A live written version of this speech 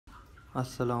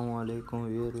अस्सलामुअलैकुम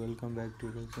viewer, welcome back to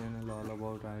the channel all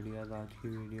about ideas. आज की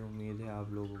वीडियो उम्मीद है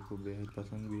आप लोगों को बेहद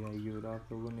पसंद भी आएगी और आप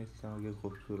लोगों ने इस तरह के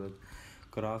खूबसूरत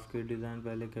क्राफ्ट के डिज़ाइन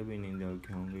पहले कभी नहीं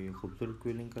देखे होंगे। ये खूबसूरत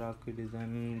क्विलिंग क्राफ्ट के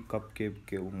डिज़ाइन कप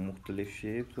के मुख्तलिफ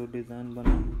शेप्स और डिज़ाइन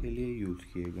बनाने के लिए यूज़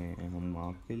किए गए हैं। हम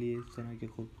आपके लिए इस तरह के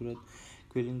खूबसूरत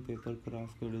क्विलिंग पेपर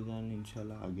क्राफ्ट के डिज़ाइन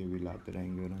इंशाल्लाह आगे भी लाते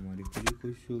रहेंगे और हमारी पूरी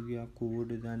कोशिश होगी आपको वो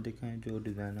डिज़ाइन दिखाएं जो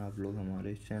डिज़ाइन आप लोग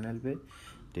हमारे इस चैनल पे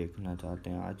देखना चाहते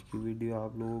हैं। आज की वीडियो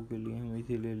आप लोगों के लिए हम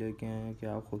इसीलिए लेके आए हैं कि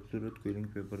आप खूबसूरत क्विलिंग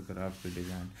पेपर क्राफ्ट के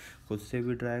डिज़ाइन खुद से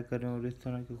भी ट्राई करें और इस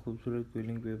तरह के खूबसूरत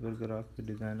क्विलिंग पेपर क्राफ्ट के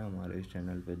डिज़ाइन हमारे इस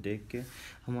चैनल पे देख के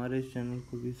हमारे इस चैनल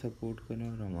को भी सपोर्ट करें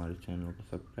और हमारे चैनल को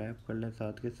सब्सक्राइब कर लें।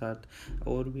 साथ के साथ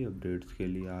और भी अपडेट्स के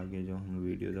लिए आगे जो हम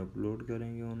वीडियोज़ अपलोड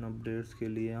करेंगे उन अपडेट्स के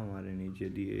लिए हमारे नीचे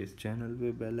दिए इस चैनल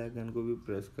पे बेल आइकन को भी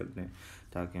प्रेस कर दें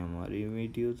ताकि हमारी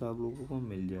वीडियोस आप लोगों को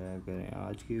मिल जाया करें।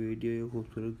 आज की वीडियो ये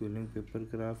खूबसूरत क्विलिंग पेपर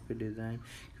क्राफ्ट के डिज़ाइन,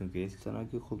 क्योंकि इस तरह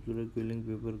के खूबसूरत क्विलिंग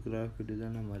पेपर क्राफ्ट के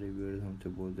डिज़ाइन हमारे व्यूअर्स हमसे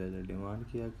बहुत ज़्यादा डिमांड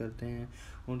किया करते हैं।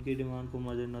 उनकी डिमांड को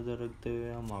मद्देनज़र रखते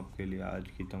हुए हम आपके लिए आज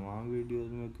की तमाम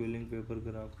वीडियोज़ में क्विलिंग पेपर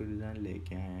क्राफ्ट के डिज़ाइन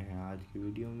लेके आए हैं। आज की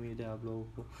वीडियो उम्मीद है आप लोगों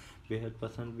को बेहद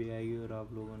पसंद भी आएगी और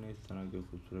आप लोगों ने इस तरह के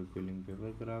खूबसूरत क्विलिंग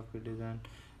पेपर क्राफ्ट के डिज़ाइन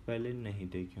पहले नहीं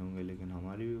देखे होंगे, लेकिन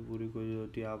हमारी भी पूरी कोशिश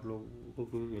होती है आप लोगों को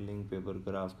क्विलिंग पेपर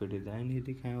क्राफ्ट के डिज़ाइन ही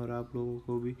दिखाएं और आप लोगों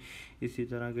को भी इसी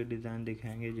तरह के डिज़ाइन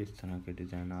दिखाएंगे जिस तरह के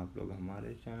डिज़ाइन आप लोग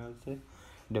हमारे चैनल से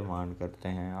डिमांड करते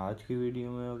हैं। आज की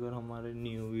वीडियो में अगर हमारे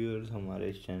न्यू व्यूअर्स हमारे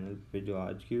इस चैनल पे जो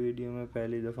आज की वीडियो में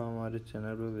पहली दफ़ा हमारे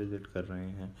चैनल पे विज़िट कर रहे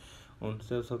हैं,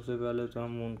 उनसे सबसे पहले तो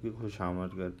हम उनकी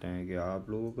खुशामद करते हैं कि आप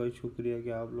लोगों का शुक्रिया कि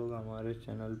आप लोग हमारे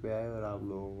चैनल पे आए और आप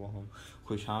लोगों को हम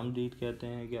खुशामदीद कहते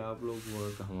हैं कि आप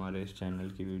लोग हमारे इस चैनल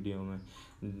की वीडियो में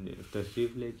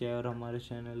तशरीफ़ लेके आए और हमारे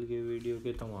चैनल के वीडियो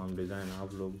के तमाम डिज़ाइन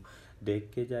आप लोग देख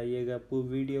के जाइएगा। आपको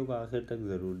वीडियो को आखिर तक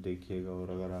ज़रूर देखिएगा और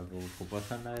अगर आप लोगों को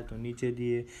पसंद आए तो नीचे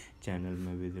दिए चैनल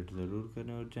में विज़िट ज़रूर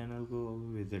करें और चैनल को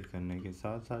विज़िट करने के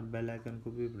साथ साथ बेल आइकन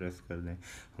को भी प्रेस कर दें।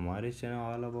 हमारे चैनल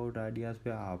ऑल अबाउट आइडियाज़ पे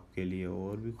आपके लिए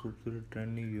और भी खूबसूरत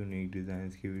ट्रेंडिंग यूनिक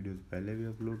डिज़ाइंस की वीडियोस पहले भी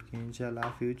अपलोड की, इंशाल्लाह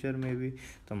फ्यूचर में भी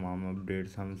तमाम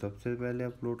अपडेट्स हम सबसे पहले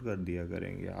अपलोड कर दिया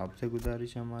करेंगे। आपसे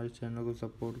गुजारिश है हमारे चैनल को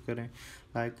सपोर्ट करें,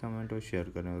 लाइक कमेंट और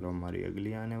शेयर करें और हमारी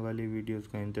अगली आने वाली वीडियोस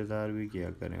का इंतज़ार भी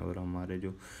किया करें। और हमारे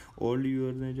जो ओल्ड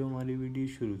व्यूअर्स हैं जो हमारी वीडियो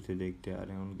शुरू से देखते आ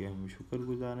रहे हैं, उनके हम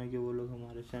शुक्रगुजार हैं कि वो लोग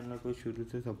हमारे चैनल को शुरू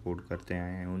से सपोर्ट करते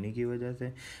आए हैं। उन्हीं की वजह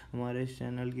से हमारे इस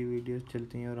चैनल की वीडियोस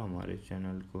चलती हैं और हमारे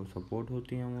चैनल को सपोर्ट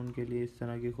होती है। हम उनके लिए इस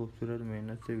तरह की खूबसूरत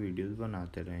मेहनत से वीडियोस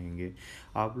बनाते रहेंगे।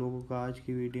 आप लोगों का आज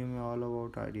की वीडियो में ऑल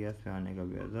अबाउट आइडियाज़ पे आने का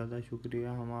बेहद ज़्यादा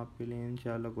शुक्रिया। हम आपके लिए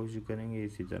इंशाल्लाह कोशिश करेंगे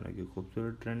इसी तरह की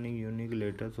खूबसूरत ट्रेंडिंग यूनिक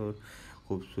लेटेस्ट और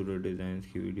खूबसूरत डिज़ाइंस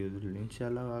की वीडियोस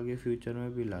इंशाल्लाह आगे फ्यूचर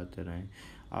में भी लाते रहें।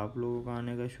 आप लोगों का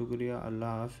आने का शुक्रिया।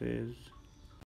 अल्लाह हाफिज़।